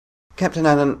Captain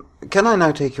Allan, can I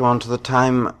now take you on to the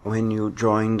time when you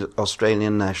joined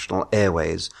Australian National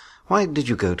Airways? Why did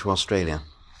you go to Australia?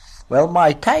 Well,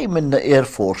 my time in the Air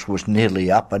Force was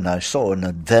nearly up, and I saw an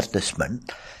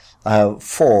advertisement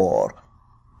for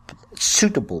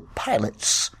suitable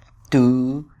pilots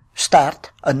to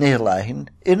start an airline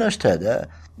in Australia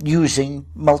using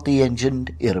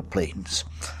multi-engined aeroplanes.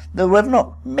 There were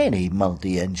not many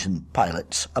multi-engine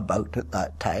pilots about at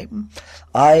that time.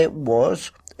 I was,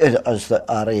 as the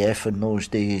RAF in those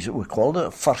days were called,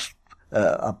 the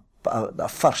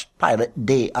first pilot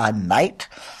day and night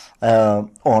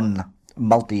on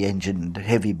multi-engined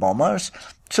heavy bombers,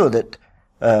 so that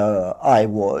I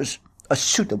was a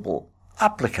suitable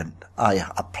applicant. I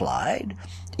applied,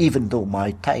 even though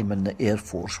my time in the Air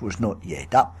Force was not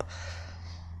yet up.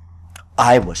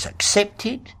 I was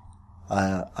accepted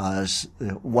as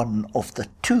one of the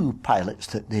 2 pilots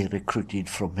that they recruited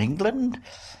from England.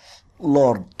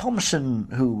 Lord Thomson,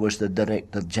 who was the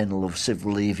Director General of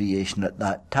Civil Aviation at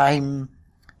that time,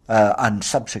 and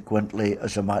subsequently,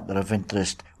 as a matter of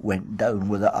interest, went down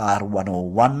with the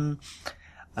R101,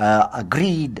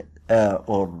 agreed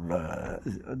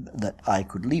that I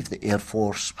could leave the Air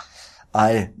Force.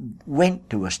 I went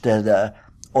to Australia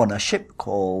on a ship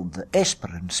called the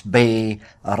Esperance Bay,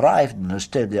 arrived in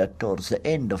Australia towards the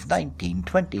end of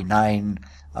 1929,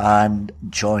 and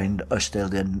joined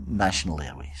Australian National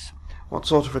Airways. What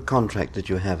sort of a contract did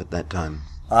you have at that time?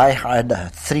 I had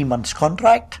a 3-month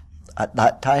contract at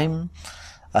that time.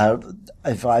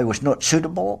 If I was not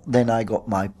suitable, then I got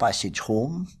my passage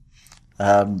home.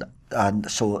 And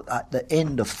so at the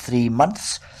end of 3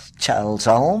 months, Capt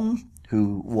Allan,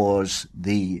 who was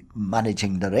the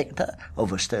managing director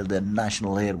of Australian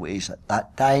National Airways at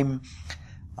that time,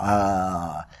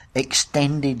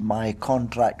 extended my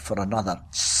contract for another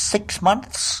 6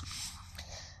 months.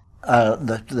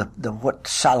 What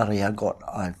salary I got,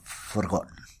 I've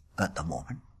forgotten at the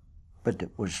moment, but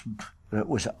it was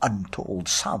untold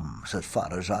sums as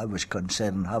far as I was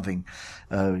concerned, having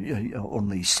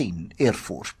only seen Air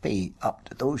Force pay up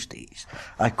to those days.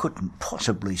 I couldn't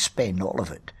possibly spend all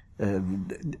of it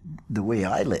the way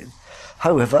I live.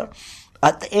 However,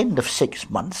 at the end of 6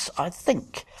 months, I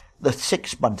think the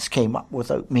 6 months came up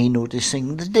without me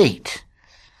noticing the date.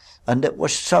 And it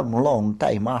was some long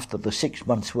time after the 6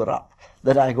 months were up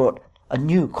that I got a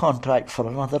new contract for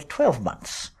another 12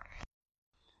 months.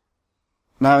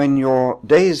 Now, in your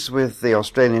days with the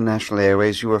Australian National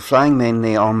Airways, you were flying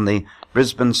mainly on the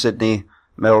Brisbane, Sydney,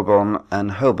 Melbourne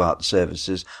and Hobart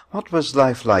services. What was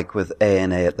life like with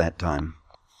ANA at that time?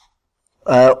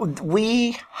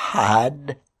 We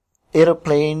had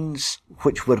aeroplanes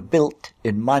which were built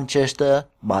in Manchester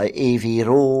by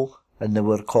Avro, and they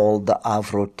were called the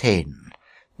Avro 10.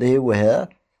 They were,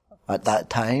 at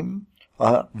that time,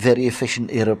 a very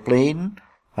efficient aeroplane,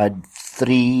 had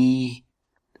 3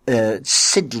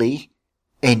 Siddeley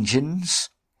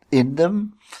engines in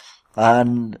them,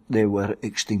 and they were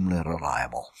extremely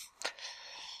reliable.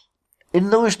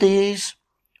 In those days,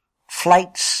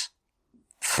 flights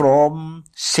from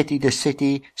city to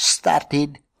city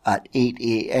started at 8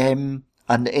 a.m.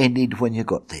 and ended when you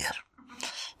got there.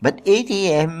 But 8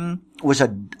 a.m. was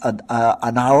an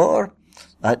hour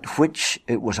at which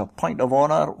it was a point of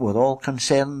honour with all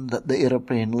concerned that the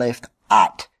aeroplane left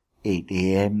at 8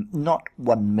 a.m., not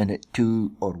 1 minute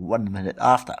to or 1 minute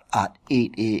after, at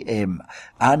 8 a.m.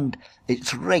 And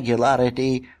its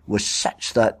regularity was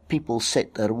such that people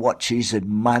set their watches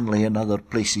in Manly and other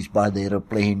places by the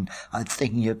aeroplane, a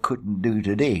thing you couldn't do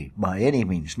today by any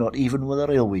means, not even with a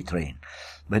railway train.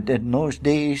 But in those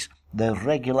days, the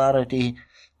regularity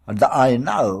that I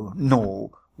now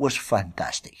know was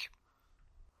fantastic.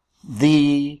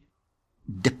 The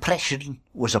depression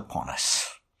was upon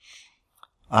us.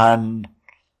 And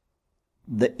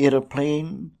the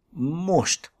aeroplane,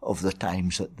 most of the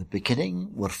times at the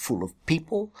beginning, were full of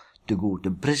people to go to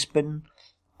Brisbane,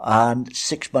 and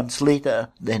 6 months later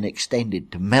then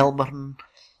extended to Melbourne,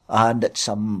 and at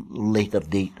some later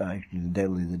date, I can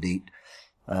tell you the date,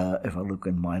 if I look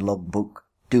in my logbook,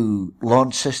 to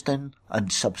Launceston and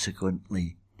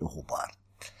subsequently to Hobart.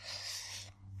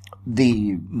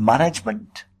 The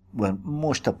management were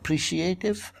most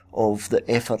appreciative of the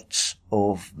efforts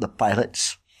of the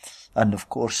pilots, and of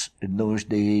course in those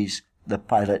days the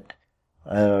pilot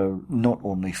not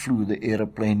only flew the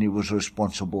aeroplane, he was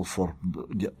responsible for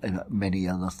many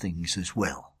other things as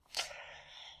well.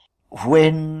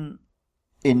 When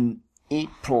in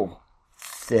April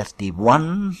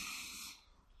 31,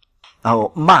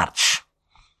 March,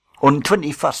 on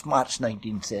 21st March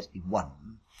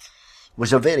 1931,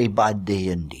 was a very bad day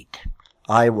indeed.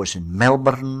 I was in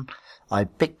Melbourne, I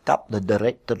picked up the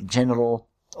Director General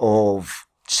of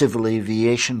Civil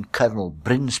Aviation, Colonel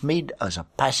Brinsmead, as a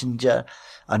passenger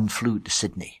and flew to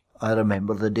Sydney. I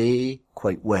remember the day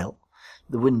quite well.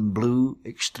 The wind blew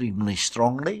extremely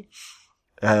strongly,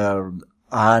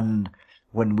 and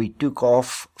when we took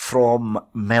off from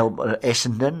Melbourne,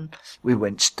 Essendon, we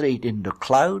went straight into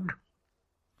cloud.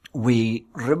 We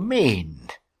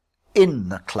remained in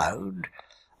the cloud,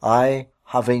 I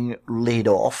having laid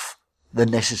off the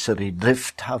necessary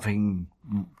drift, having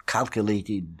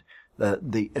calculated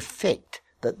the effect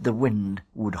that the wind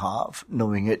would have,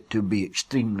 knowing it to be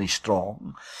extremely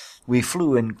strong. We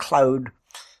flew in cloud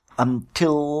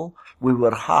until we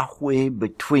were halfway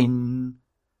between,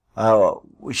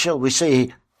 shall we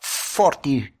say,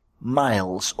 40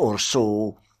 miles or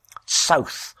so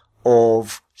south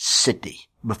of Sydney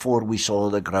before we saw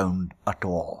the ground at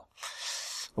all.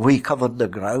 We covered the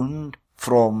ground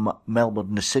from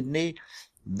Melbourne to Sydney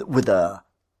with a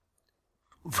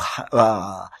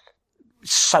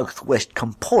southwest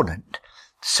component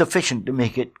sufficient to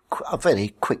make it a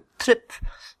very quick trip.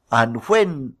 And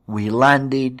when we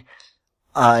landed,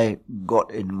 I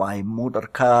got in my motor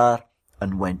car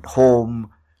and went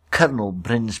home. Colonel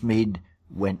Brinsmead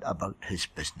went about his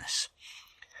business.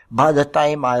 By the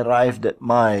time I arrived at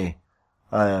my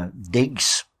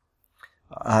digs,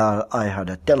 I had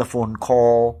a telephone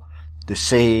call to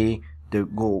say to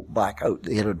go back out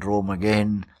the aerodrome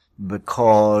again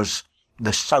because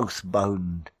the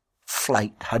southbound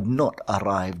flight had not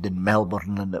arrived in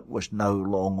Melbourne and it was now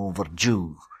long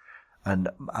overdue, and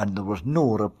there was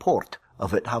no report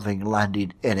of it having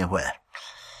landed anywhere.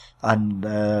 And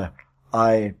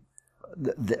I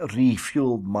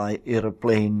refueled my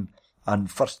aeroplane,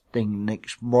 and first thing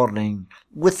next morning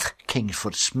with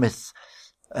Kingsford Smith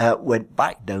went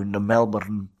back down to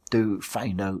Melbourne to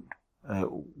find out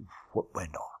what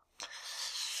went on.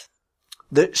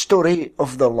 The story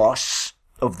of the loss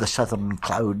of the Southern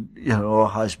Cloud,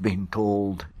 has been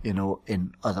told,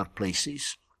 in other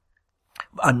places.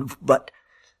 But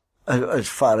as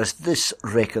far as this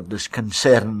record is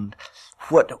concerned,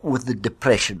 what with the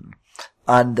Depression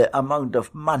and the amount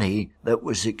of money that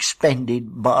was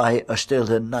expended by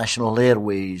Australian National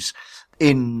Airways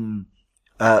in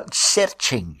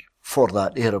searching for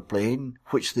that aeroplane,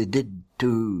 which they did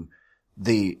to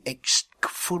the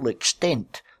full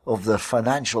extent of their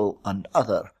financial and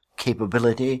other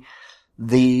capability,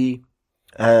 they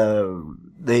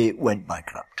went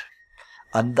bankrupt.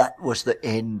 And that was the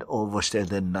end of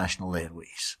Australian National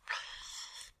Airways.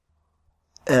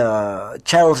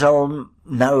 Charles Allan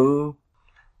now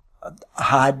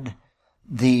had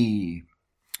the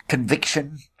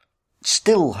conviction,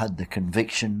 still had the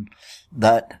conviction,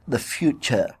 that the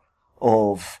future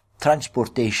of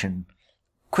transportation,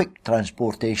 quick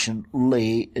transportation,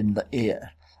 lay in the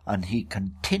air. And he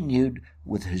continued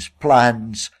with his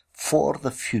plans for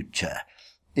the future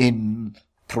in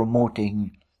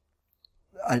promoting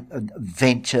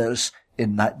ventures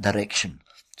in that direction.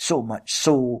 So much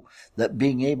so that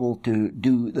being able to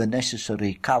do the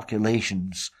necessary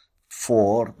calculations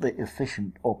for the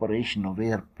efficient operation of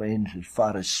airplanes as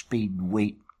far as speed,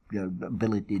 weight,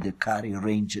 ability to carry,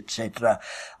 range, etc.,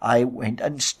 I went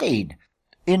and stayed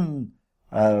in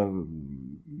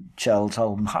Charles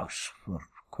Allan House for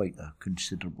quite a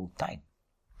considerable time.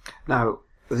 Now,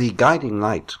 the guiding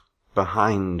light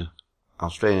behind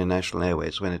Australian National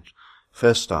Airways when it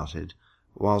first started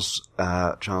was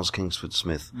Charles Kingsford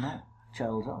Smith. No,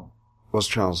 Charles Allan. Was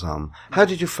Charles Allan. How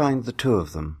did you find the two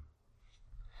of them?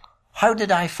 How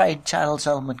did I find Charles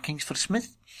Allan and Kingsford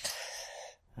Smith?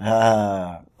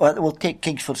 Well, we'll take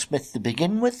Kingsford Smith to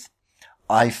begin with.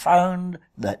 I found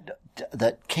that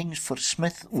Kingsford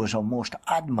Smith was a most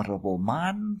admirable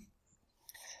man.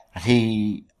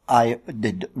 I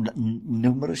did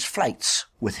numerous flights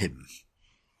with him.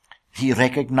 He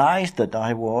recognized that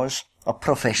I was a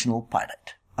professional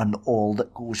pilot and all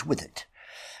that goes with it.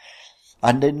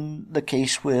 And in the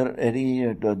case where any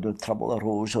the trouble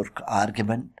arose or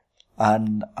argument,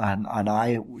 and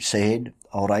I said,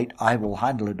 all right, I will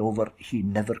handle it over, he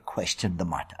never questioned the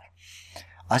matter.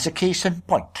 As a case in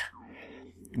point,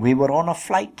 we were on a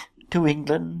flight to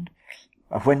England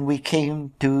when we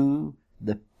came to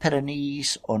the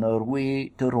Pyrenees on our way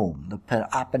to Rome, the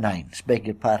Apennines, beg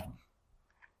your pardon.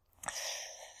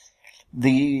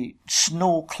 The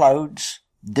snow clouds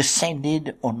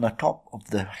descended on the top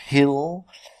of the hill,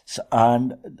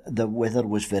 and the weather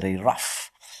was very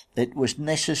rough. It was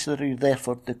necessary,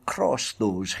 therefore, to cross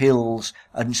those hills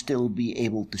and still be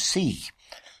able to see.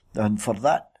 And for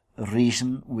that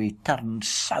reason, we turned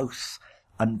south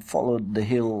and followed the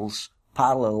hills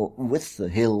parallel with the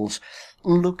hills,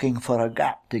 looking for a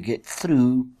gap to get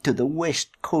through to the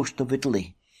west coast of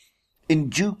Italy. In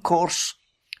due course,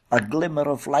 a glimmer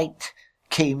of light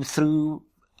came through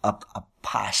a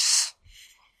pass,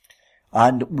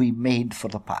 and we made for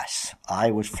the pass.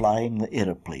 I was flying the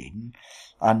aeroplane,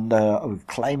 and I was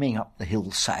climbing up the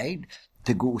hillside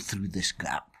to go through this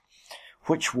gap,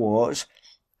 which was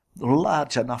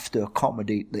large enough to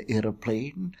accommodate the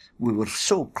aeroplane. We were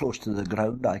so close to the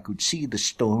ground I could see the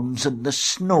stones and the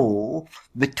snow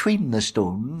between the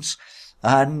stones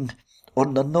and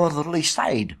on the northerly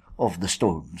side of the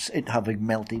stones, it having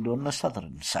melted on the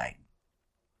southern side.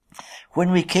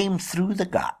 When we came through the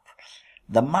gap,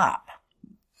 the map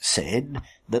said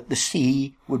that the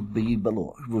sea would be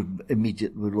below, would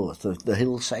immediately below. The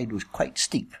hillside was quite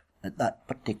steep at that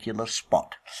particular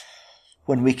spot.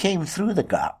 When we came through the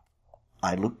gap,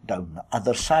 I looked down the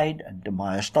other side, and to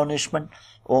my astonishment,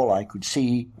 all I could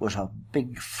see was a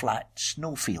big flat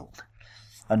snowfield.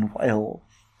 And while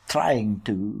trying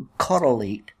to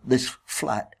correlate this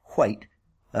flat white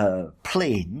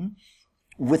plain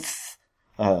with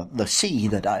the sea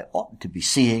that I ought to be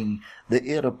seeing, the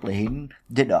aeroplane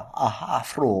did a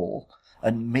half roll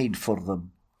and made for the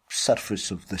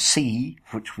surface of the sea,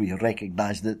 which we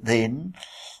recognized it then,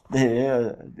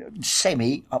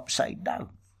 semi upside down.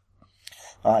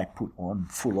 I put on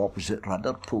full opposite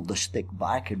rudder, pulled the stick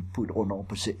back and put on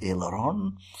opposite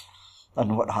aileron,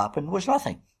 and what happened was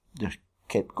nothing. Just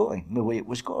kept going the way it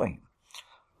was going.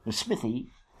 The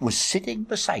Smithy was sitting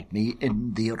beside me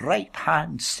in the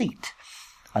right-hand seat,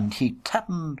 and he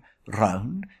turned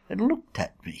round and looked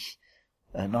at me,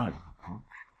 and I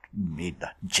made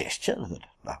a gesture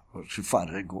that was as far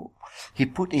as I go. He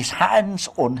put his hands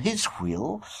on his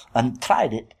wheel and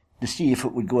tried it to see if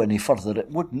it would go any further.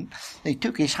 It wouldn't. He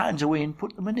took his hands away and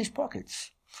put them in his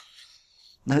pockets.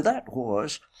 Now that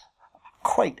was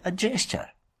quite a gesture.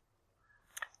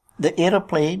 The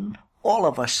aeroplane, all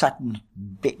of a sudden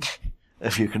big,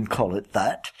 if you can call it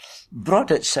that,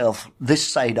 brought itself this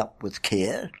side up with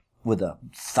care, with a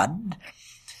thud.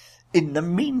 In the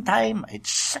meantime, it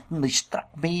suddenly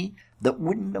struck me that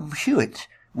Wyndham Hewitt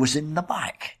was in the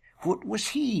back. What was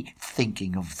he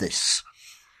thinking of this?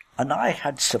 And I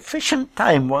had sufficient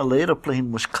time while the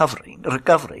aeroplane was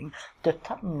recovering, to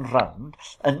turn round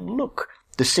and look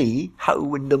to see how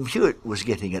Wyndham Hewitt was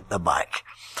getting at the back.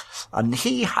 And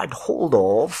he had hold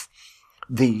of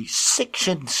the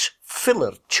 6-inch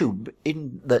filler tube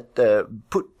that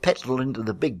put petrol into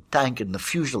the big tank in the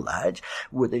fuselage,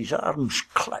 with his arms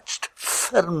clutched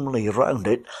firmly round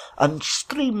it and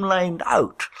streamlined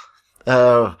out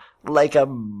like a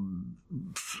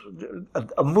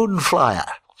moonflyer,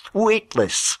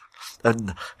 weightless.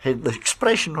 And the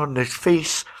expression on his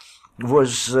face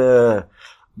was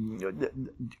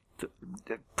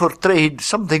portrayed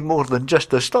something more than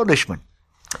just astonishment.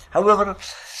 However,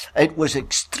 it was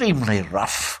extremely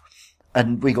rough,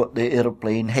 and we got the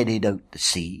aeroplane headed out to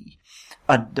sea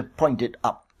and pointed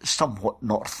up somewhat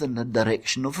north in the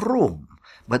direction of Rome.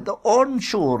 But the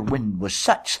onshore wind was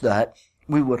such that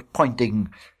we were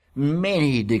pointing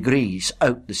many degrees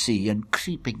out to sea and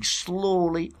creeping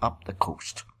slowly up the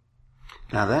coast.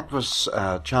 Now that was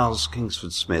Charles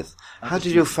Kingsford Smith. How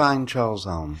did you find Charles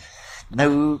Allan?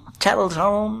 Now, Charles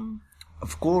Allan,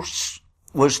 of course,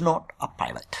 was not a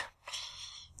pilot.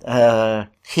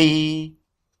 He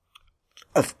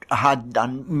had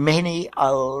done many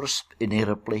hours in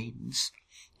aeroplanes.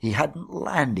 He hadn't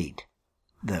landed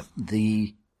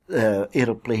the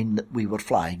aeroplane that we were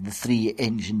flying, the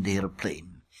 3-engined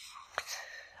aeroplane.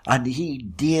 And he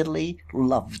dearly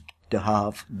loved to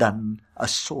have done a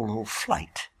solo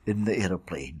flight in the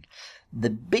aeroplane. The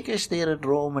biggest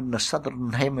aerodrome in the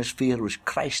southern hemisphere was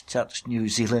Christchurch, New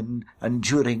Zealand, and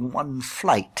during one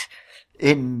flight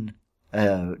in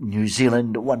New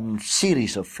Zealand, one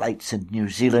series of flights in New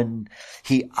Zealand,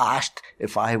 he asked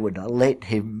if I would let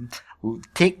him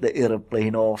take the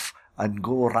aeroplane off and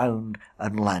go round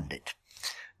and land it.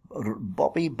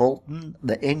 Bobby Bolton,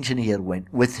 the engineer,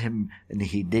 went with him, and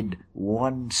he did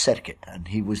one circuit, and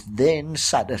he was then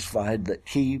satisfied that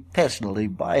he personally,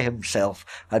 by himself,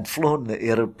 had flown the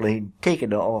aeroplane,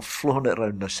 taken it off, flown it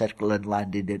round the circle and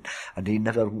landed it, and he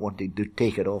never wanted to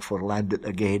take it off or land it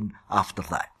again after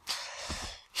that.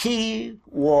 He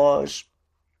was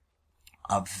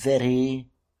a very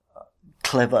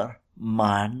clever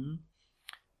man.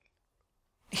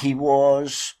 He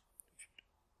was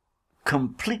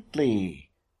completely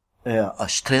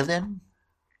Australian.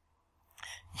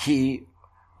 He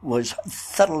was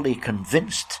thoroughly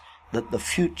convinced that the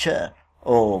future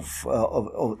of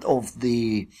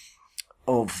the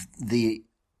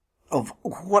of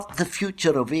what the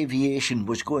future of aviation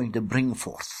was going to bring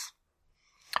forth.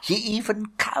 He even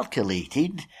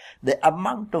calculated the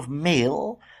amount of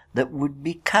mail that would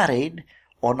be carried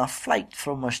on a flight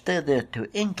from Australia to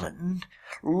England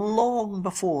long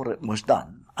before it was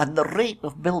done, and the rate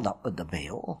of build-up of the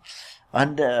mail,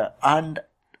 and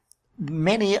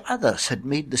many others had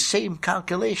made the same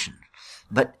calculation.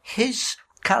 But his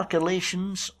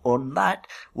calculations on that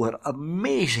were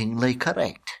amazingly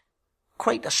correct.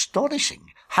 Quite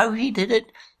astonishing. How he did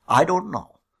it, I don't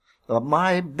know.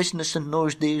 My business in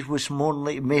those days was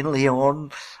mainly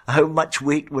on how much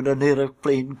weight would an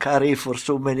aeroplane carry for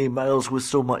so many miles with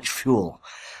so much fuel.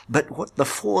 But what the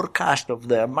forecast of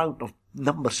the amount of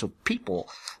numbers of people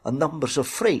and numbers of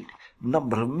freight,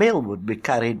 number of mail would be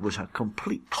carried was a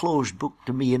complete closed book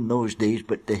to me in those days,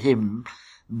 but to him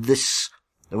this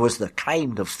was the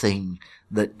kind of thing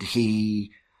that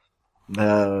he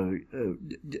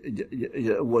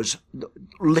was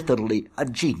literally a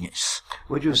genius.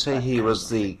 Would you say he was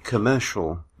the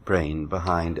commercial brain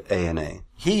behind ANA?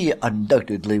 He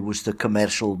undoubtedly was the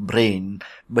commercial brain,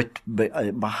 but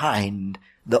behind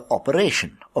the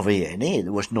operation of ANA,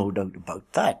 there was no doubt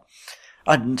about that.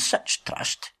 And such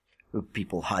trust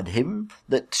people had him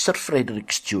that Sir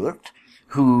Frederick Stewart,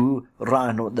 who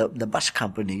ran the bus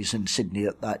companies in Sydney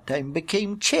at that time,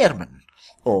 became chairman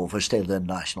of Australian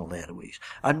National Airways,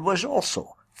 and was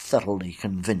also thoroughly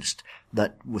convinced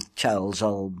that with Charles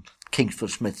Allan, Kingsford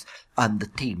Smith and the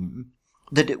team,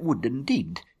 that it would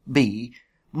indeed be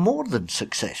more than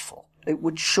successful. It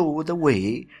would show the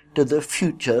way to the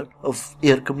future of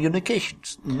air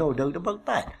communications, no doubt about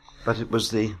that. But it was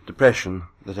the Depression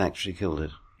that actually killed it.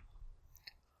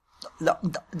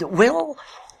 Well,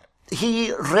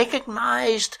 he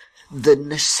recognised the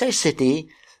necessity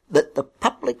that the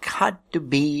public had to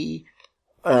be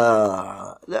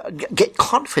get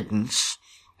confidence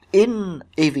in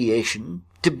aviation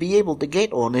to be able to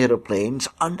get on aeroplanes,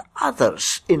 and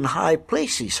others in high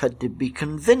places had to be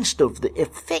convinced of the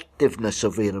effectiveness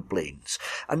of aeroplanes.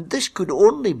 And this could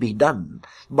only be done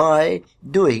by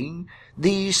doing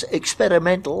these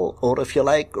experimental, or if you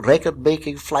like,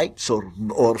 record-breaking flights or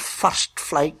first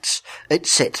flights,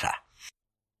 etc.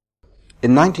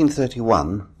 In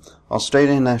 1931,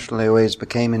 Australian National Airways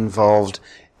became involved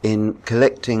in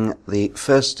collecting the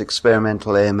first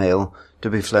experimental airmail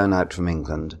to be flown out from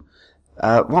England.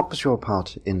 What was your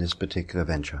part in this particular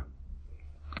venture?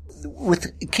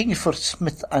 With Kingsford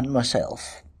Smith and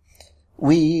myself,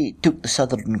 we took the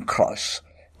Southern Cross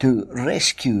to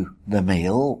rescue the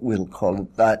mail, we'll call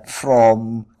it that,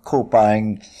 from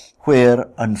Kupang, where,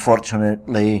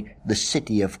 unfortunately, the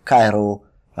city of Cairo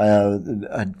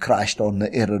had crashed on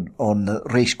the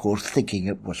racecourse thinking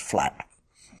it was flat.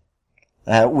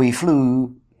 We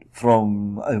flew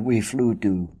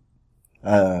to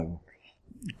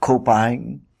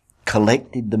Kupang,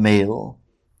 collected the mail,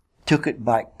 took it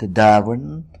back to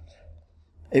Darwin.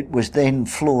 It was then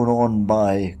flown on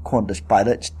by Qantas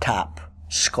pilots, Tapp,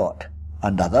 Scott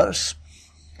and others,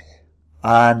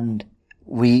 and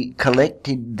we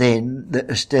collected then the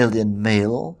Australian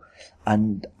mail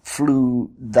and flew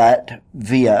that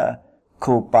via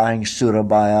Kupang,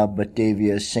 Surabaya,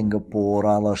 Batavia, Singapore,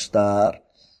 Alastair,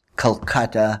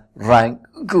 Calcutta,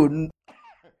 Rangoon,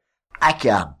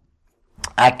 Akkab.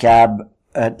 At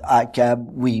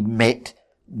Akkab we met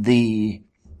the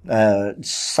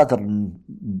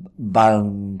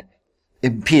southern-bound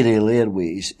Imperial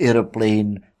Airways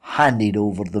aeroplane, handed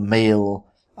over the mail,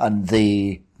 and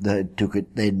they took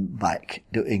it then back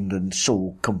to England,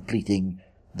 so completing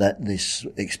this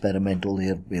experimental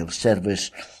airmail service,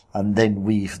 and then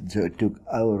we took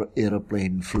our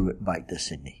aeroplane, flew it back to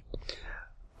Sydney.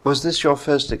 Was this your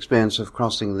first experience of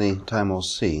crossing the Timor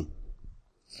Sea?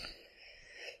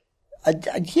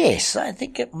 Yes, I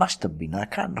think it must have been. I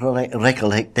can't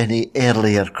recollect any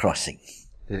earlier crossing.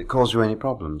 Did it cause you any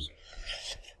problems?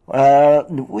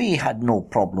 We had no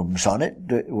problems on it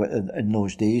in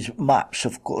those days. Maps,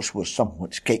 of course, were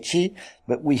somewhat sketchy,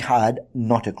 but we had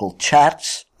nautical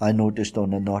charts. I noticed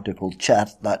on a nautical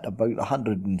chart that about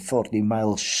 140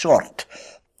 miles short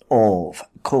of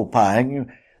Kupang,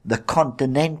 the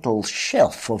continental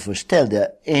shelf of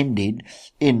Australia ended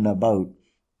in about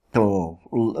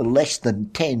less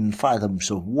than 10 fathoms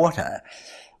of water.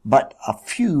 But a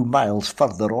few miles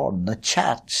further on, the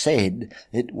chart said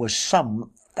it was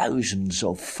some thousands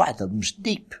of fathoms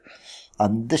deep,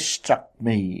 and this struck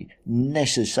me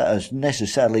as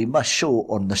necessarily must show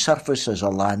on the surface as a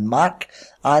landmark,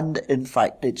 and in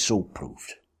fact it so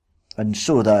proved. And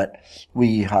so that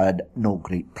we had no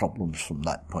great problems from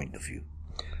that point of view.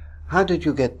 How did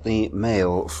you get the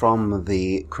mail from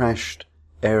the crashed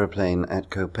aeroplane at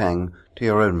Kopang to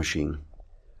your own machine?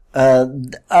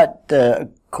 At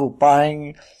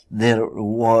Kopang, there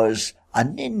was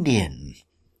an Indian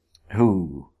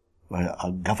who,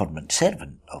 a government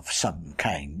servant of some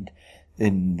kind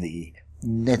in the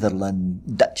Netherlands,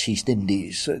 Dutch East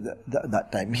Indies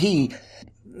that time. He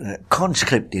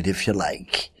conscripted, if you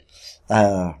like,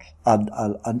 a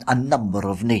number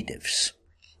of natives.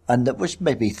 And it was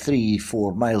maybe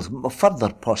 3-4 miles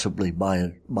further, possibly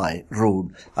by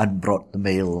road, and brought the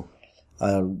mail,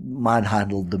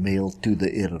 manhandled the mail to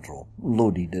the aerodrome,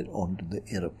 loaded it onto the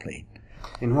aeroplane.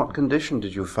 In what condition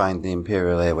did you find the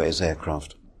Imperial Airways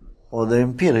aircraft? Well, the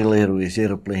Imperial Airways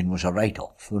aeroplane was a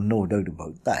write-off, no doubt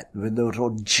about that. There were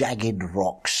all jagged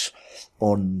rocks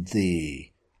on the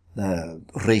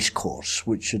race course,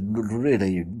 which had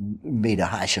really made a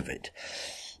hash of it.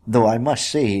 Though I must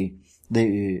say,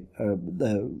 the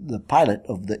pilot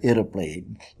of the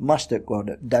aeroplane must have got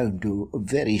it down to a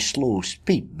very slow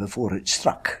speed before it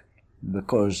struck,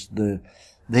 because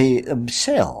they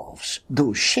themselves,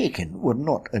 though shaken, were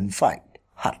not in fact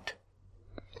hurt.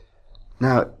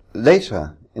 Now,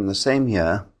 later in the same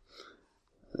year,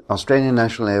 Australian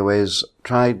National Airways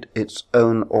tried its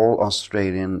own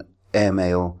all-Australian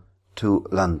airmail to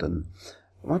London.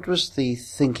 What was the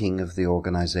thinking of the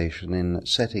organisation in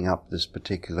setting up this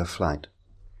particular flight?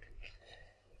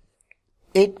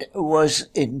 It was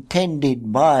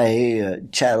intended by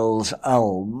Capt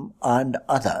Allan and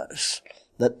others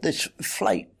that this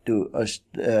flight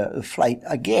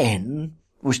again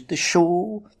was to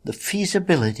show the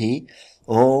feasibility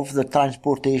of the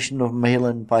transportation of mail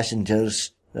and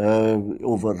passengers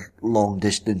over long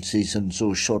distances, and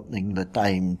so shortening the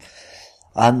time.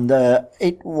 And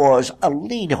it was a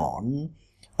lead-up,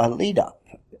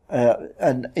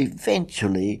 and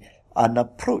eventually an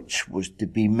approach was to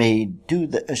be made to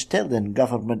the Australian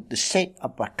government to set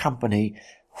up a company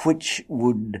which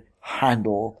would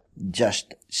handle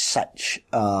just such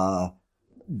a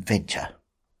venture.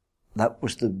 That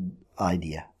was the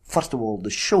idea. First of all, to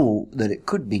show that it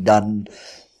could be done,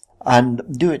 and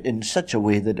do it in such a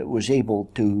way that it was able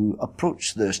to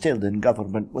approach the Australian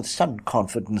government with some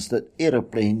confidence that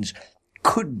aeroplanes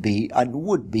could be and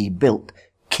would be built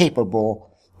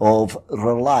capable of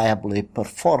reliably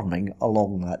performing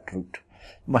along that route.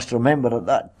 You must remember at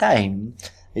that time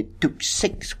it took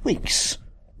 6 weeks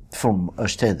from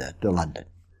Australia to London.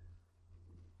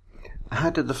 How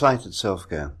did the flight itself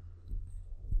go?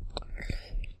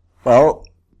 Well,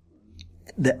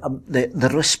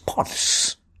 the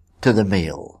response to the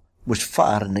mail was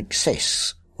far in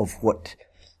excess of what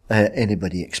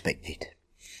anybody expected.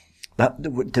 That,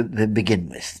 to begin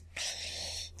with,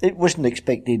 it wasn't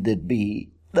expected there'd be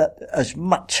as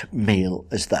much mail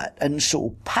as that, and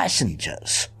so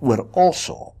passengers were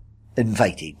also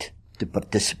invited to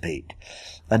participate.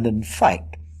 And in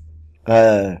fact,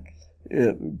 Colonel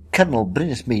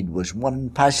Brinsmead was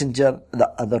one passenger. The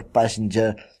other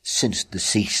passenger, since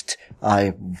deceased,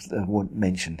 I won't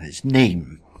mention his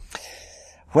name.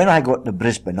 When I got to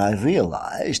Brisbane, I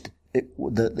realised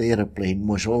that the aeroplane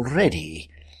was already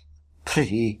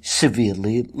pretty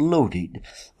severely loaded,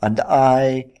 and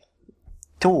I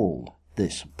told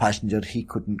this passenger he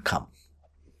couldn't come.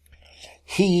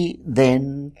 He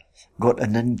then got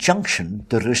an injunction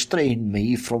to restrain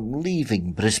me from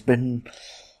leaving Brisbane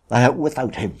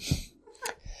without him.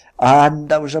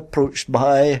 And I was approached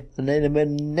by an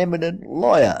eminent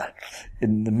lawyer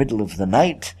in the middle of the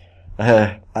night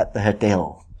at the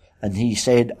hotel, and he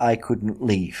said I couldn't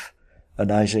leave.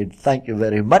 And I said, thank you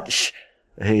very much,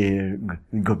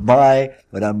 goodbye,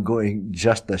 but I'm going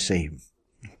just the same.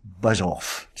 Buzz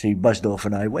off. So he buzzed off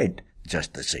and I went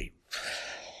just the same.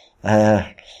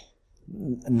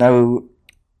 Now,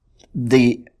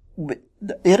 the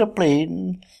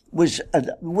aeroplane was,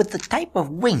 with the type of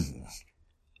wing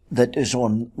that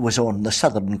was on the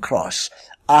Southern Cross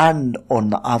and on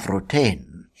the Avro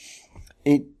 10,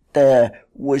 it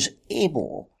was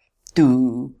able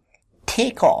to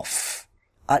take off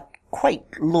at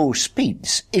quite low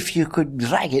speeds if you could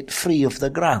drag it free of the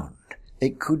ground.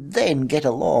 It could then get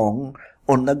along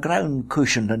on the ground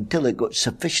cushion until it got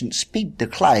sufficient speed to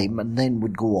climb, and then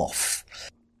would go off.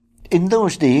 In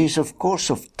those days, of course,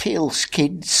 of tail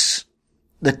skids,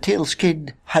 the tail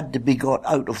skid had to be got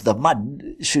out of the mud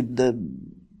should the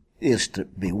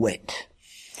airstrip be wet.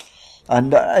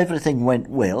 And everything went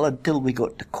well until we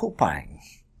got to Kopang.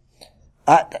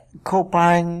 At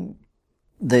Kopang,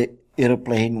 the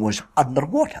aeroplane was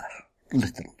underwater,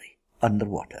 literally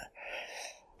underwater.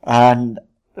 And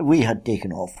we had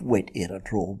taken off wet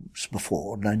aerodromes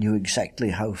before, and I knew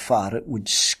exactly how far it would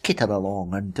skitter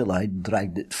along until I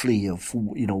dragged it free of,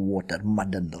 water,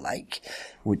 mud and the like,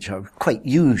 which I was quite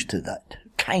used to that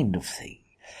kind of thing.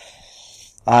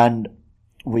 And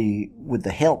we, with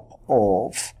the help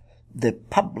of the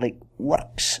Public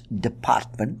Works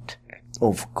Department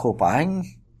of Kopang,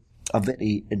 a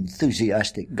very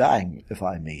enthusiastic gang, if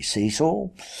I may say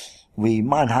so, we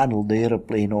manhandled the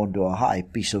aeroplane onto a high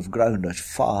piece of ground as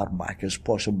far back as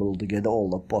possible to get all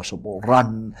the possible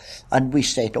run, and we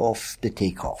set off to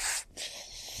take off.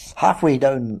 Halfway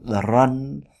down the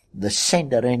run, the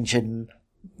centre engine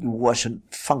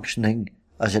wasn't functioning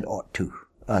as it ought to.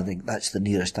 I think that's the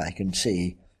nearest I can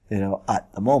say,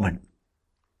 at the moment.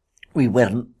 We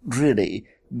weren't really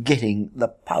getting the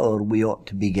power we ought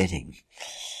to be getting.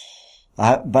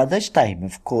 By this time,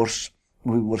 of course,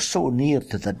 we were so near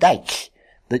to the dike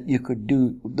that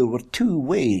there were two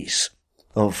ways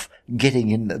of getting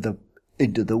into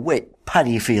the wet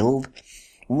paddy field.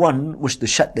 One was to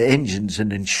shut the engines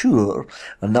and ensure,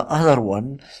 and the other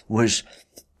one was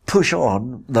push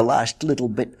on the last little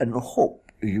bit and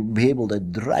hope you'd be able to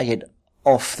drag it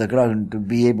off the ground to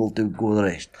be able to go the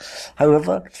rest.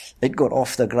 However, it got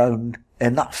off the ground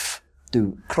enough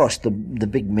to cross the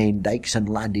big main dikes and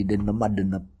landed in the mud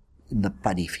in the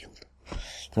paddy field.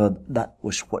 So that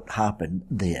was what happened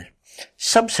there.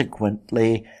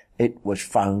 Subsequently, it was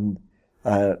found,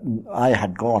 I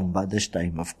had gone by this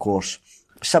time, of course.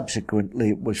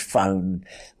 Subsequently, it was found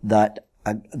that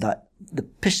the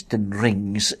piston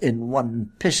rings in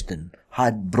one piston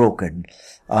had broken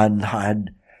and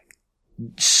had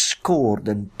scored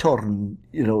and torn,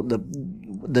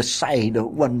 the side of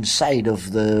one side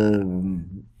of the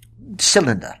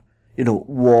cylinder,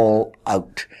 wall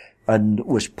out, and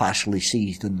was partially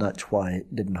seized, and that's why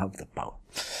it didn't have the power.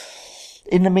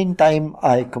 In the meantime,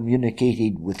 I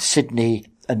communicated with Sydney,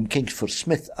 and Kingsford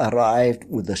Smith arrived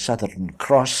with the Southern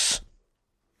Cross,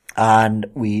 and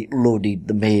we loaded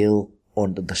the mail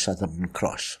onto the Southern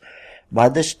Cross. By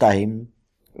this time,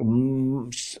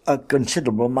 a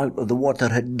considerable amount of the water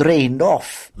had drained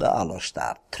off the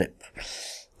Alastair trip,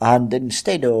 and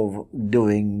instead of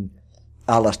doing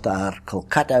Alastair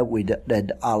Kolkata, we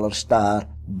did Alastair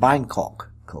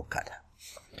Bangkok Kolkata.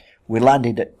 We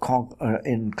landed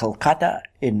in Kolkata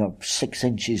in 6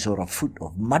 inches or a foot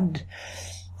of mud,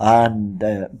 and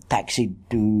taxied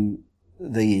to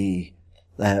the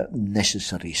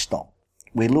necessary stop.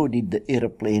 We loaded the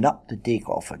aeroplane up to take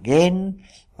off again,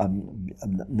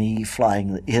 me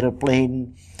flying the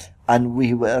aeroplane, and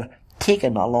we were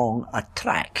taken along a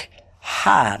track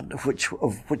which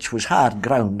was hard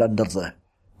ground under the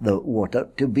water,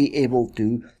 to be able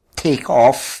to take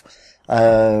off,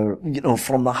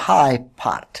 from the high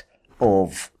part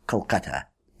of Kolkata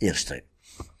airstrip.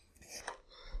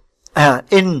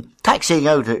 In taxiing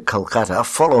out at Kolkata,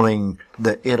 following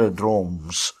the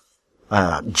aerodrome's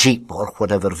jeep or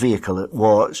whatever vehicle it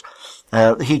was,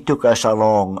 he took us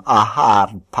along a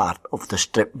hard part of the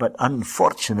strip, but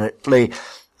unfortunately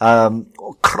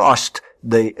crossed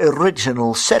the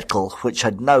original circle, which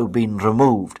had now been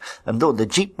removed. And though the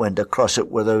jeep went across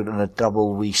it without any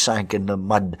trouble, we sank in the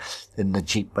mud in the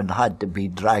jeep and had to be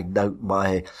dragged out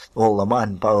by all the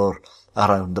manpower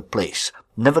around the place.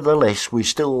 Nevertheless, we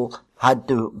still had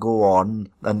to go on,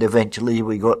 and eventually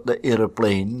we got the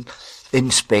aeroplane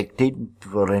inspected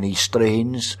for any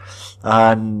strains,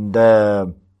 and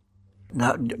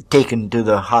taken to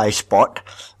the high spot,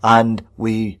 and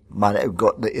we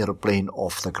got the aeroplane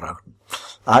off the ground.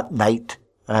 At night,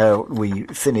 we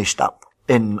finished up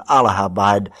in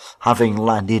Allahabad, having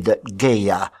landed at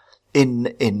Gaya in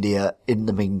India in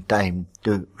the meantime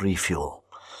to refuel.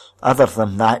 Other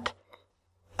than that,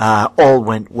 all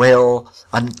went well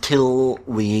until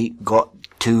we got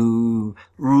to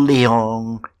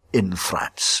Lyon in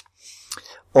France.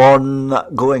 On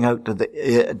going out to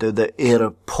the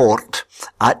airport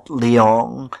at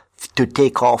Lyon to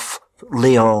take off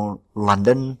Lyon,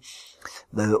 London,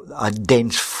 a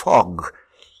dense fog.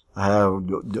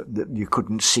 You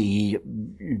couldn't see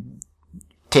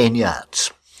 10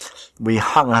 yards. We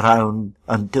hung around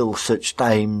until such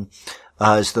time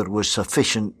as there was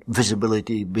sufficient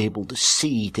visibility to be able to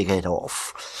see to get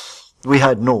off. We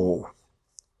had no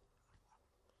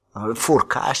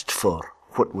forecast for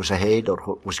what was ahead or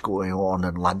what was going on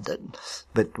in London,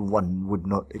 but one would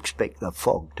not expect the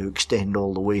fog to extend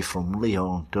all the way from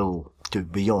Lyon to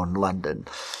beyond London,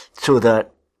 so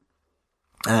that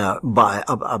by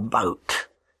about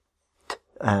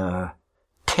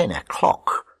 10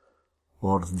 o'clock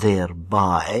or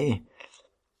thereby,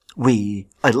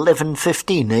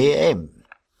 11:15 a.m.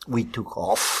 we took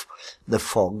off, the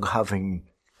fog having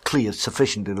clear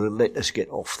sufficiently to let us get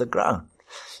off the ground.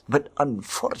 But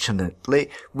unfortunately,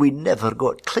 we never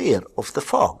got clear of the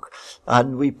fog,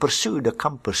 and we pursued a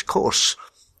compass course,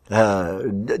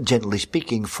 generally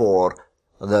speaking, for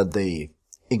the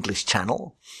English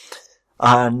Channel,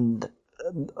 and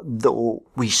though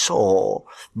we saw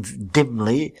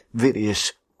dimly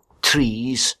various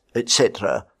trees,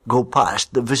 etc., go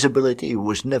past, the visibility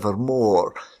was never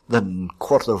more than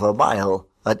quarter of a mile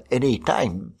at any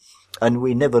time, and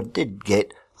we never did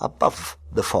get above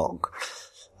the fog.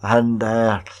 And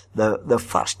the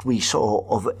first we saw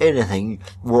of anything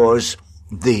was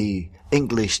the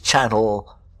English Channel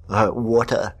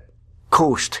water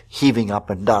coast heaving up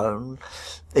and down.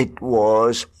 It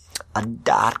was a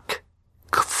dark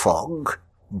fog,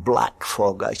 black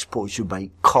fog, I suppose you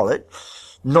might call it,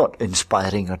 not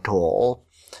inspiring at all.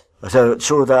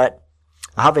 So that,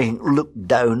 having looked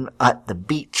down at the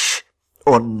beach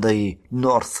on the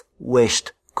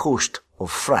northwest coast of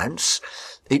France,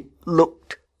 it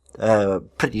looked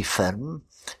pretty firm,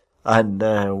 and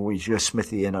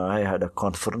Smithy and I had a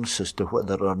conference as to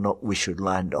whether or not we should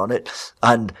land on it,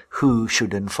 and who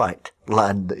should in fact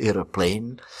land the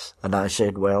aeroplane. And I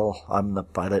said, well, I'm the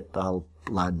pilot, I'll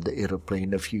land the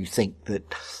aeroplane. If you think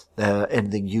that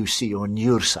anything you see on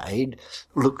your side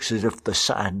looks as if the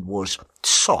sand was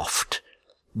soft,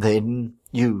 then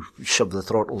you shove the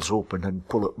throttles open and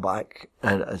pull it back.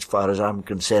 And as far as I'm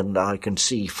concerned, I can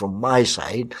see from my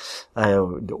side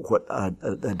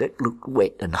that it looked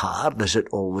wet and hard, as it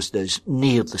always does,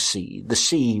 near the sea. The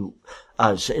sea,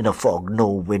 as in a fog, no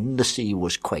wind, the sea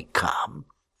was quite calm.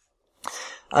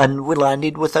 And we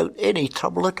landed without any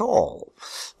trouble at all.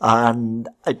 And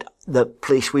the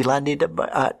place we landed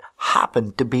at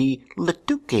happened to be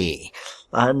Latuke.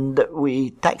 And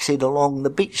we taxied along the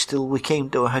beach till we came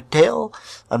to a hotel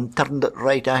and turned at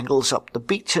right angles up the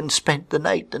beach and spent the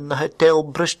night in the Hotel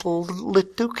Bristol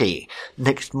Latuke.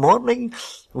 Next morning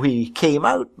we came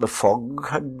out, the fog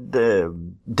had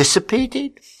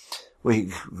dissipated.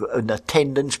 We in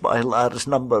attendance by large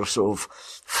numbers of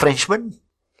Frenchmen,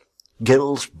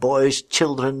 girls, boys,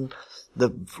 children, the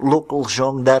local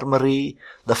gendarmerie,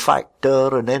 the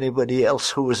factor, and anybody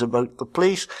else who was about the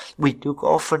place. We took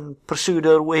off and pursued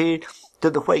our way to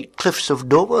the White Cliffs of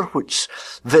Dover, which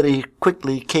very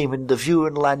quickly came into view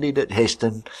and landed at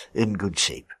Heston in good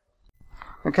shape.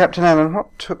 Now, Captain Allan,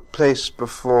 what took place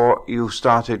before you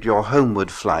started your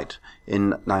homeward flight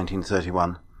in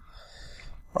 1931?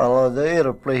 Well, the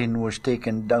aeroplane was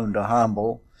taken down to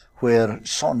Hamble, where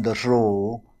Saunders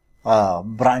Roe, a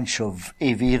branch of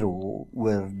Avro,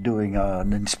 were doing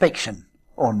an inspection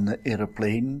on the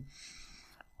aeroplane.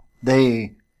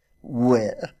 They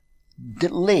were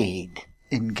delayed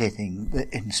in getting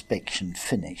the inspection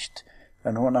finished,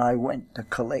 and when I went to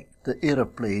collect the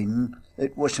aeroplane,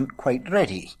 it wasn't quite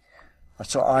ready.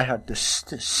 So I had to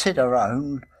sit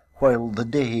around while the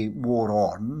day wore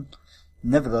on.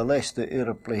 Nevertheless, the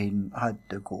aeroplane had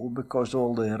to go because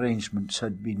all the arrangements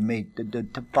had been made to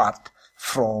depart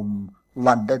from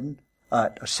London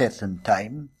at a certain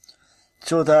time,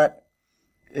 so that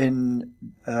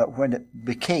when it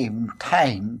became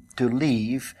time to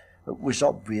leave, it was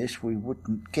obvious we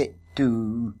wouldn't get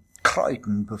to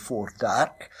Croydon before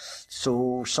dark.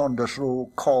 So Saunders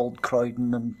Roe called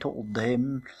Croydon and told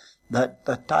them that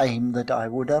the time that I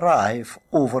would arrive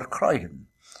over Croydon.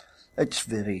 It's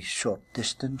very short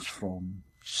distance from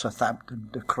Southampton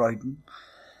to Croydon,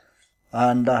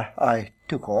 and I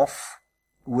took off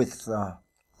with a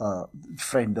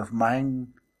friend of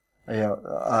mine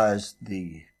as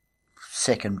the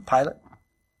second pilot.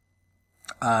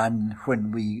 And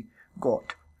when we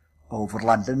got over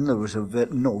London, there was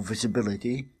no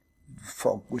visibility.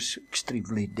 Fog was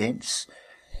extremely dense.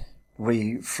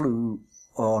 We flew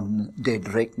on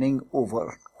dead reckoning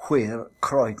over where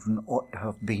Croydon ought to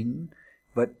have been,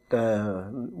 but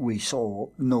we saw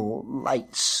no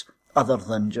lights other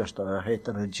than just a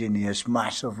heterogeneous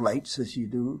mass of lights, as you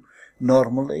do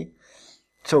normally.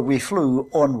 So we flew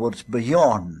onwards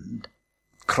beyond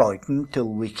Croydon till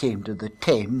we came to the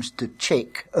Thames to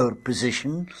check our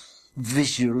position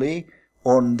visually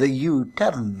on the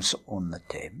U-turns on the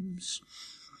Thames.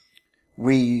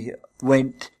 We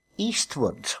went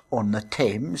eastwards on the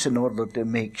Thames in order to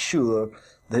make sure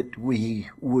that we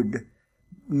would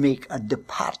make a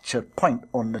departure point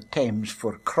on the Thames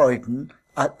for Croydon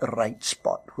at the right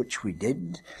spot, which we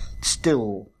did.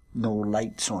 Still no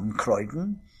lights on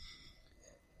Croydon.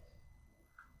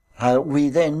 We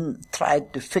then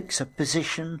tried to fix a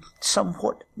position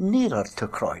somewhat nearer to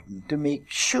Croydon to make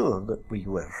sure that we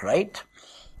were right.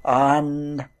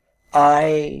 And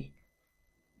I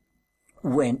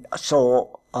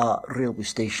saw a railway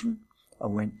station I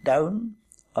went down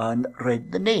and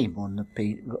read the name on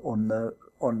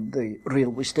the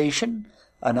railway station,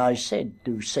 and I said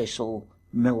to Cecil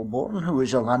Milbourne, who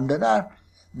was a Londoner,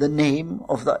 the name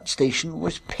of that station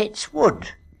was Petts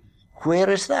Wood. Where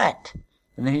is that?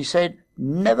 And he said,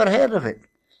 never heard of it.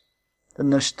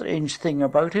 And the strange thing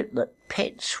about it, that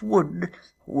Petts Wood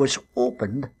was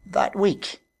opened that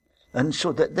week, and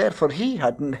so that therefore he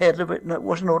hadn't heard of it, and it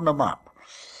wasn't on the map.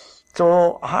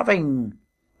 So having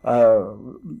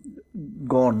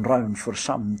gone round for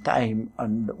some time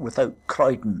and without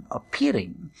Croydon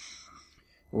appearing,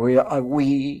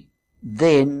 we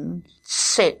then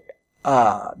set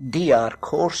a DR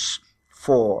course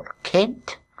for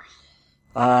Kent,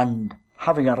 and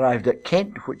having arrived at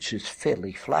Kent, which is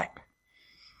fairly flat,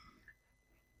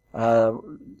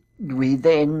 we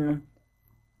then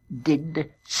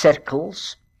did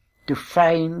circles to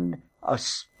find a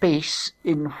space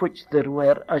in which there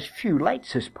were as few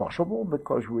lights as possible,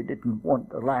 because we didn't want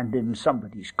to land in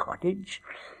somebody's cottage.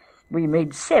 We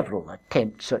made several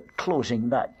attempts at closing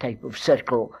that type of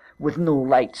circle with no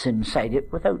lights inside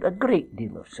it without a great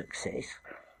deal of success.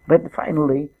 But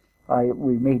finally,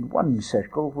 we made one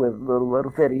circle where there were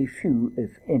very few,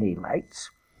 if any, lights.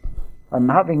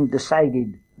 And having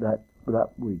decided that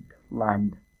we'd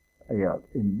land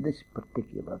in this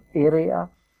particular area,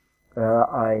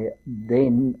 I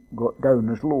then got down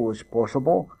as low as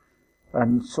possible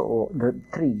and saw the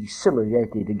trees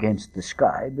silhouetted against the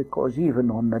sky, because even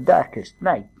on the darkest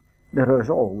night there is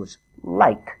always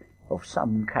light of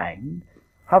some kind.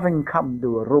 Having come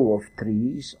to a row of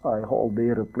trees, I hauled the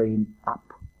aeroplane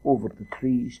up over the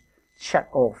trees, shut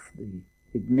off the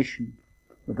ignition,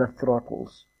 the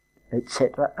throttles,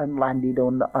 etc., and landed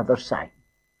on the other side.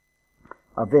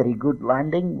 A very good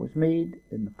landing was made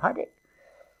in the paddock.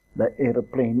 The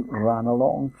aeroplane ran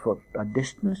along for a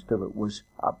distance till it was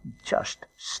just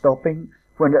stopping,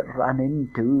 when it ran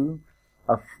into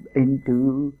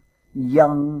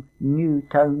young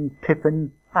Newtown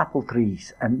pippin apple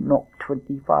trees and knocked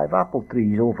 25 apple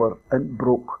trees over and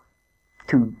broke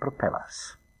 2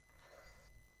 propellers.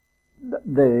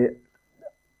 The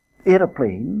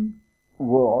aeroplane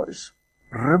was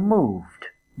removed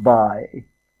by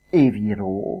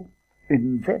Avro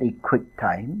in very quick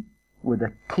time, with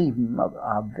a team,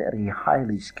 a very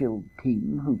highly skilled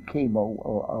team, who came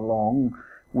along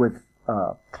with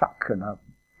a truck and a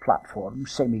platform,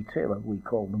 semi-trailer we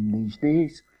call them these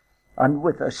days, and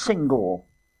with a single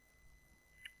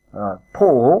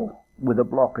pole with a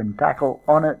block and tackle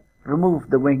on it, removed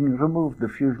the wing, removed the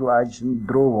fuselage, and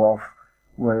drove off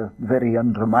very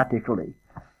undramatically.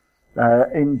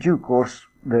 In due course,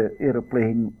 the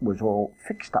aeroplane was all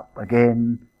fixed up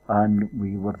again, and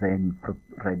we were then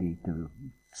ready to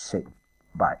set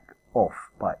back to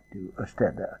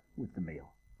Australia with the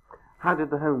mail. How did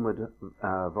the homeward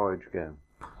voyage go?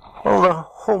 Well, the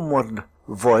homeward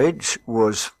voyage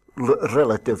was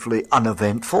relatively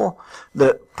uneventful.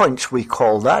 The points we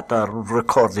call that are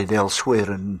recorded elsewhere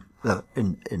in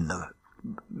the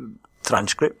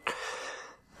transcript.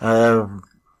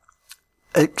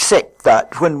 Except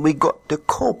that when we got to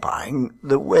Kopang,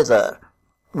 the weather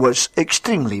was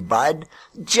extremely bad.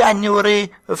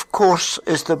 January, of course,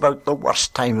 is about the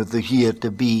worst time of the year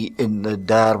to be in the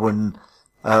Darwin,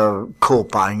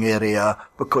 Kopang area,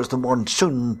 because the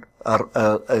monsoon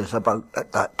is about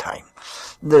at that time.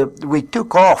 We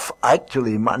took off,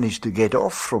 actually managed to get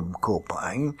off from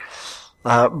Kopang,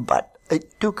 but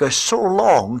it took us so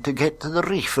long to get to the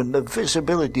reef, and the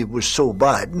visibility was so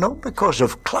bad, not because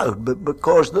of cloud, but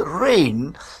because the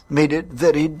rain made it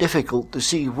very difficult to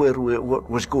see what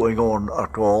was going on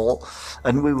at all,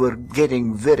 and we were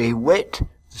getting very wet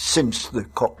since the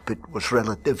cockpit was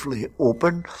relatively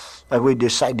open, and we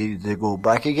decided to go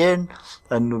back again,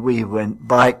 and we went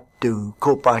back to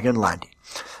Kopang and landed.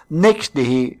 Next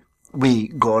day, we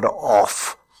got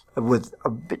off with a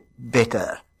bit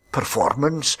better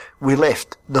performance. We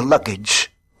left the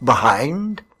luggage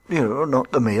behind,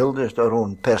 not the mail, just our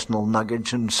own personal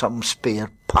luggage and some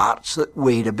spare parts that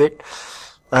weighed a bit,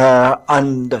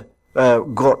 and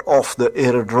got off the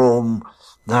aerodrome.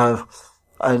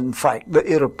 In fact, the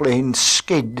aeroplane's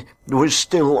skid was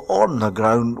still on the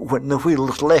ground when the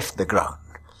wheels left the ground.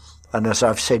 And as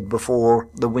I've said before,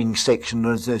 the wing section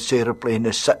of this aeroplane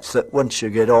is such that once you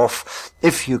get off,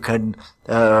 if you can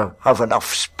have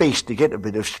enough space to get a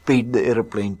bit of speed, the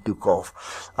aeroplane took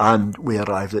off, and we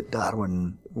arrived at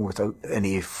Darwin without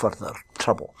any further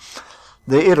trouble.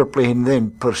 The aeroplane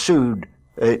then pursued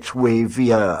its way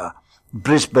via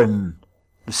Brisbane,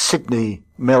 Sydney,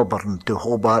 Melbourne to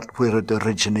Hobart, where it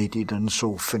originated, and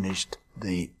so finished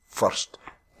the first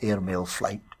airmail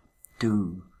flight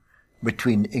to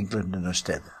between England and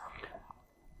Australia.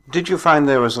 Did you find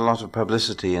there was a lot of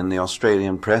publicity in the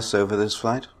Australian press over this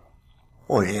flight?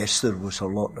 Oh yes, there was a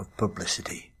lot of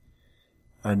publicity.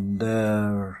 And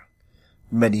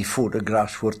many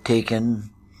photographs were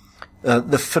taken.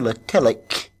 The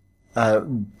philatelic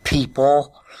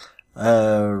people,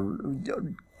 at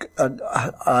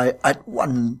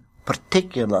one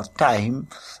particular time,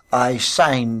 I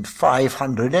signed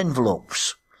 500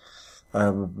 envelopes.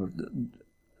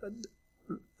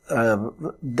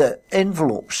 The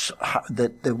envelopes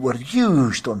that were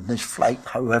used on this flight,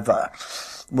 however,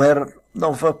 were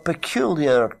of a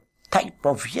peculiar type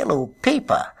of yellow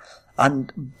paper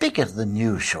and bigger than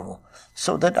usual,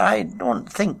 so that I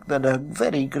don't think that a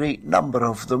very great number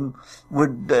of them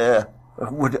would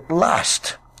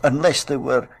last unless they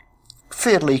were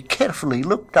fairly carefully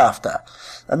looked after.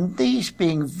 And these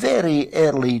being very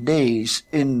early days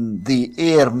in the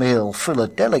airmail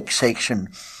philatelic section,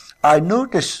 I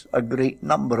notice a great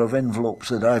number of envelopes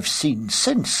that I've seen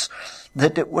since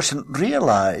that it wasn't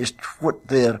realised what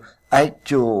their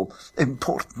actual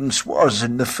importance was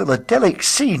in the philatelic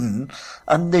scene,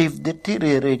 and they've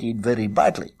deteriorated very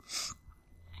badly.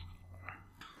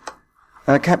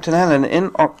 Captain Allan,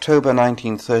 in October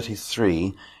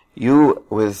 1933, you,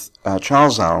 with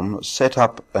Charles Alm, set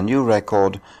up a new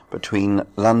record between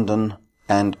London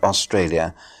and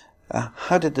Australia.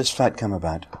 How did this flight come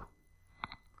about?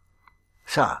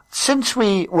 So, since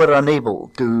we were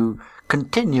unable to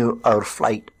continue our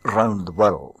flight round the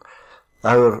world,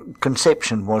 our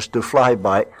conception was to fly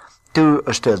back to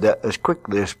Australia as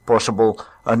quickly as possible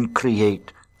and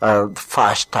create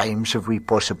fast times if we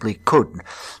possibly could.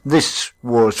 This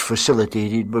was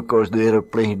facilitated because the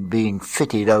aeroplane being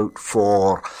fitted out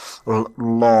for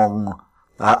long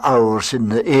hours in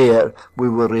the air, we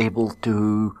were able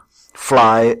to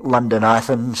fly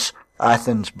London-Athens,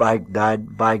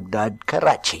 Athens-Baghdad,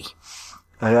 Baghdad-Karachi.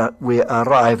 We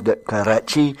arrived at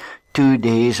Karachi 2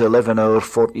 days, 11 hours,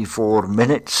 44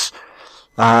 minutes,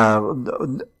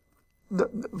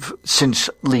 since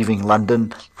leaving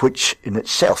London, which in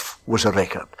itself was a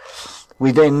record.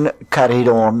 We then carried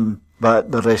on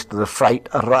the rest of the flight,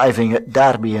 arriving at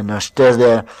Derby in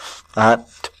Australia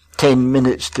at 10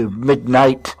 minutes to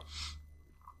midnight.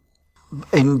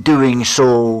 In doing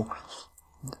so,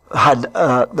 had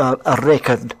a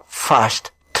record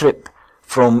fast trip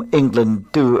from England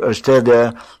to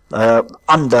Australia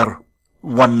under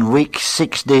 1 week,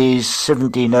 6 days,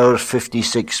 17 hours,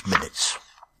 56 minutes.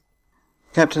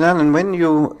 Captain Allan, when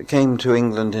you came to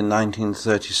England in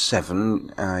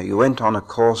 1937, you went on a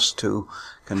course to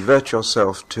convert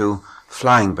yourself to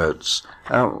flying boats.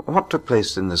 What took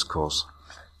place in this course?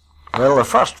 Well, the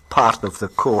first part of the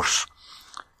course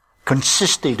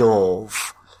consisted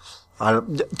of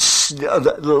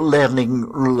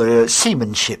learning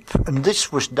seamanship, and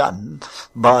this was done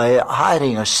by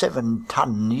hiring a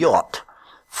 7-ton yacht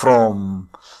from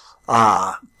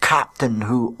a captain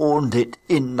who owned it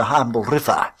in the Hamble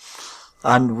River,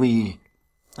 and we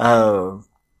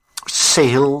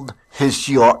sailed his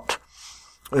yacht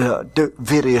to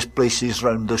various places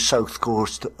round the south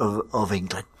coast of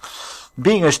England.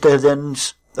 Being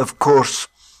Australians, of course,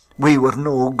 we were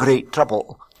no great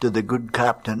trouble to the good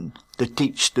captain to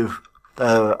teach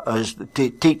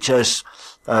us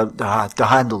to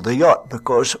handle the yacht,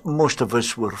 because most of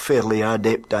us were fairly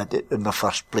adept at it in the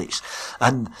first place.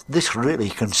 And this really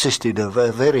consisted of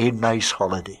a very nice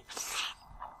holiday.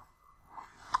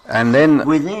 And then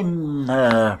we then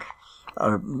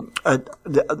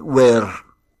were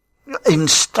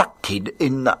instructed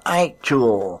in the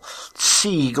actual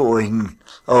sea-going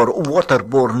or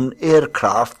waterborne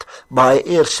aircraft by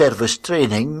air service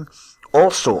training,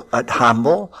 also at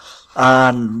Hamble,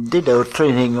 and did our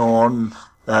training on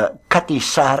Cutty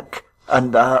Sark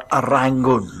and a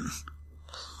Rangoon.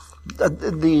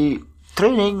 The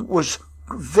training was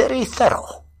very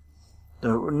thorough,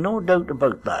 no doubt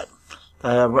about that,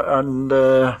 and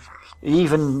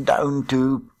even down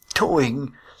to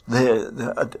towing,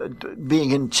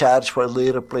 being in charge while the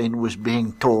aeroplane was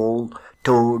being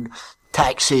towed,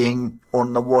 taxiing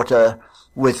on the water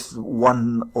with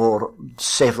one or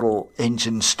several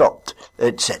engines stopped,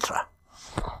 etc.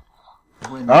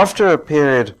 After a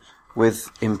period with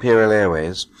Imperial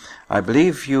Airways, I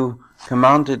believe you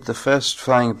commanded the first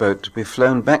flying boat to be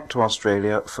flown back to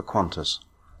Australia for Qantas.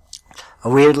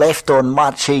 We left on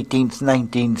March 18th,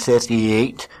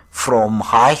 1938, from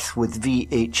Hythe with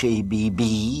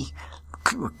VHABB,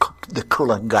 the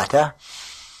Coolangatta,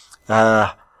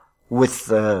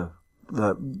 with a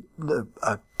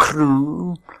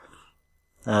crew,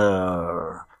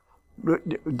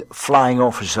 Flying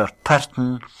Officer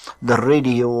Purton, the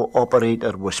radio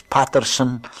operator was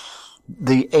Patterson,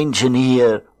 the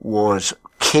engineer was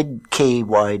Kidd,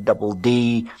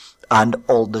 K-Y-D-D, and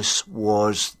Aldous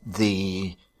was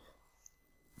the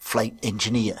flight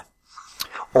engineer.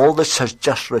 Aldous has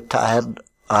just retired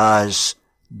as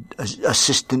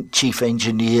Assistant Chief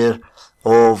Engineer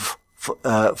for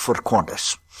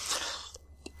Qantas.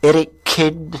 Eric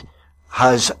Kidd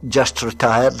has just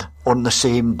retired on the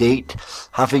same date,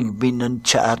 having been in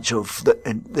charge of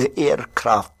the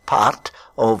aircraft part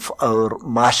of our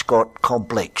mascot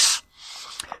complex.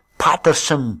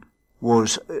 Patterson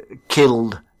was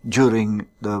killed during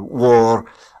the war,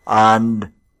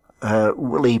 and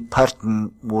Willie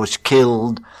Purton was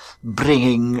killed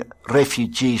bringing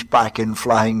refugees back in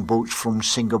flying boats from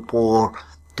Singapore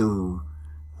to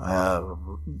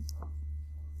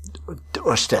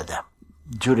Australia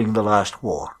during the last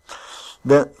war.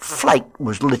 The flight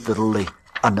was literally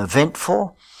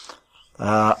uneventful,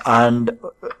 and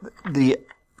the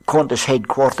Qantas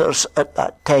headquarters at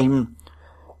that time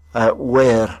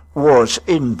was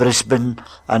in Brisbane,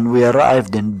 and we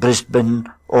arrived in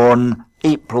Brisbane on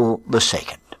April the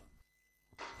 2nd.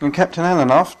 And Captain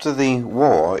Allan, after the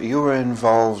war, you were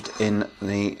involved in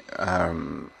the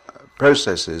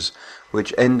processes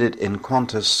which ended in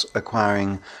Qantas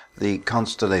acquiring the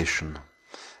Constellation.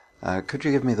 Could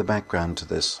you give me the background to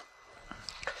this?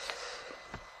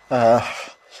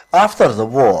 After the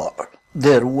war,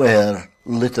 there were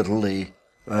literally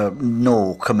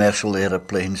no commercial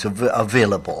aeroplanes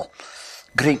available.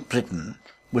 Great Britain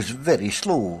was very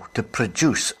slow to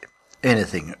produce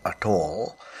anything at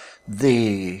all.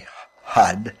 They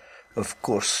had, of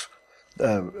course,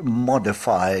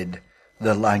 modified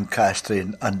the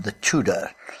Lancastrian and the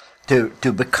Tudor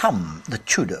to become the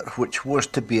Tudor, which was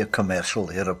to be a commercial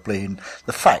aeroplane.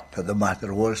 The fact of the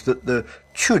matter was that the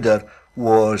Tudor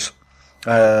was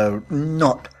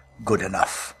not good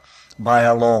enough by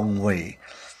a long way,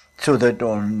 so that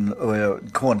on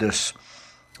Qantas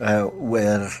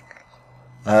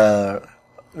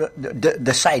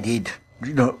decided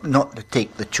not to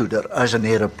take the Tudor as an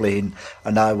aeroplane,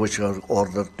 and I was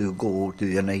ordered to go to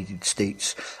the United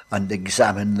States and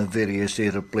examine the various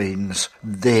aeroplanes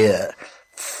there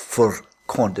for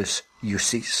Qantas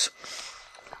uses.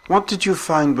 What did you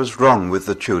find was wrong with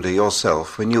the Tudor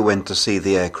yourself when you went to see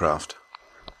the aircraft?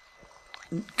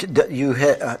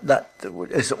 That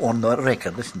is on the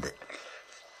record, isn't it?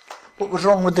 What was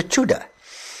wrong with the Tudor?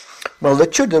 Well, the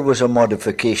Tudor was a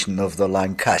modification of the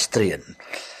Lancastrian,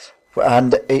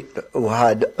 and it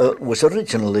was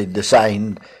originally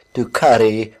designed to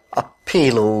carry a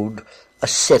payload a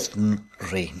certain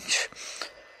range.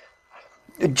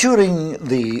 During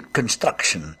the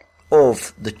construction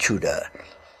of the Tudor,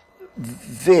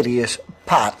 various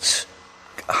parts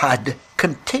had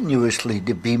continuously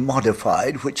to be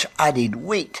modified, which added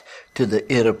weight to the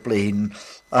aeroplane,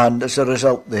 and as a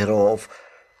result thereof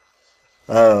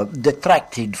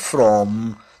detracted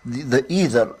from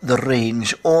either the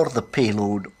range or the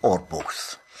payload or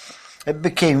both. It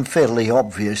became fairly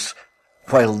obvious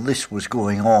while this was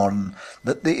going on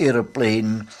that the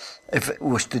aeroplane, if it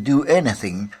was to do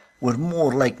anything, was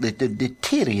more likely to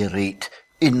deteriorate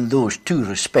in those two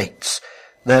respects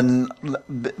than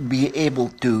be able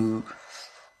to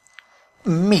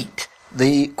meet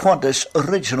the Qantas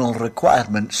original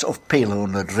requirements of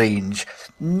payload and range,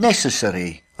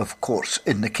 necessary, of course,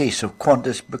 in the case of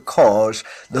Qantas, because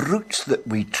the routes that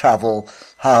we travel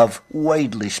have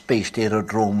widely spaced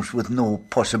aerodromes with no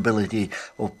possibility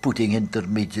of putting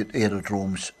intermediate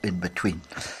aerodromes in between.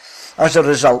 As a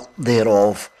result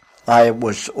thereof, I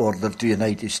was ordered to the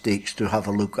United States to have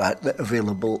a look at the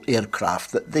available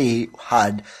aircraft that they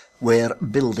were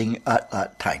building at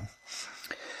that time.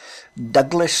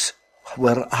 Douglas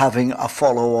were having a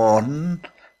follow-on,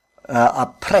 a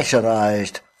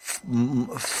pressurized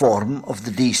form of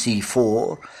the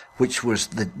DC-4, which was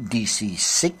the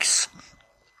DC-6.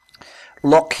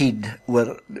 Lockheed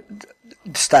were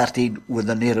started with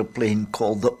an aeroplane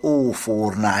called the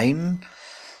 049,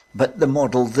 but the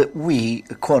model that we,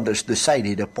 Qantas,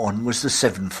 decided upon was the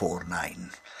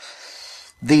 749.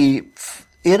 The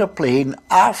aeroplane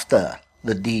after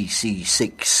the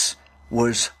DC-6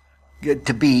 was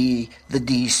to be the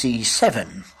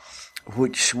DC-7,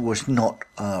 which was not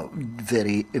a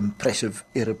very impressive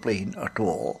aeroplane at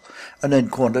all. And in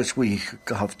Qantas we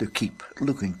have to keep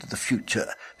looking to the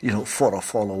future, for a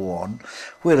follow-on.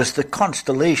 Whereas the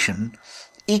Constellation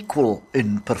equal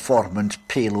in performance,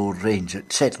 payload range,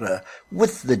 etc.,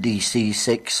 with the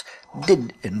DC-6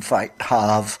 did in fact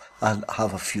have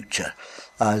a future,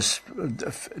 as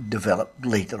developed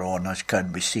later on, as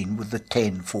can be seen with the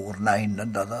 1049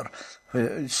 and other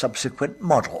subsequent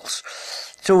models.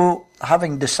 So,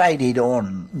 having decided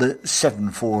on the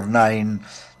 749,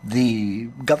 the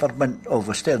government of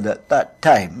Australia at that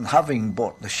time, having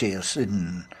bought the shares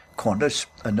in Qantas,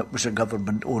 and it was a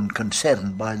government-owned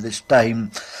concern by this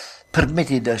time,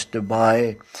 permitted us to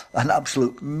buy an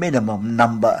absolute minimum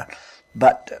number.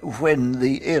 But when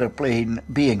the aeroplane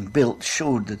being built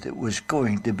showed that it was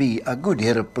going to be a good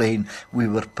aeroplane, we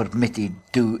were permitted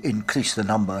to increase the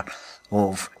number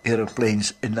of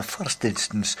aeroplanes in the first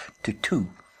instance to 2.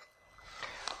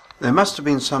 There must have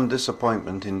been some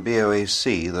disappointment in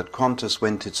BOAC that Qantas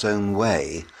went its own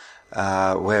way,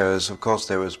 whereas, of course,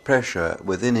 there was pressure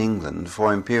within England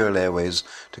for Imperial Airways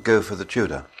to go for the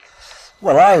Tudor.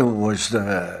 Well,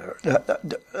 the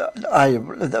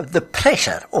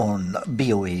pressure on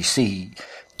BOAC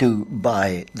to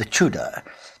buy the Tudor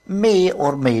may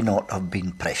or may not have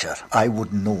been pressure. I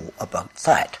wouldn't know about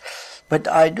that. But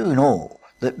I do know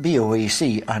that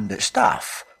BOAC and its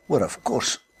staff were, of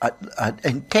course,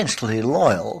 intensely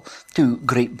loyal to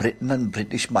Great Britain and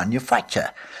British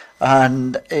manufacture.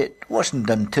 And it wasn't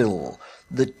until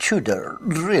the Tudor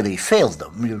really failed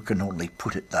them, you can only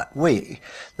put it that way,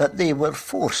 that they were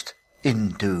forced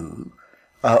into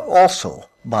also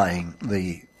buying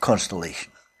the Constellation.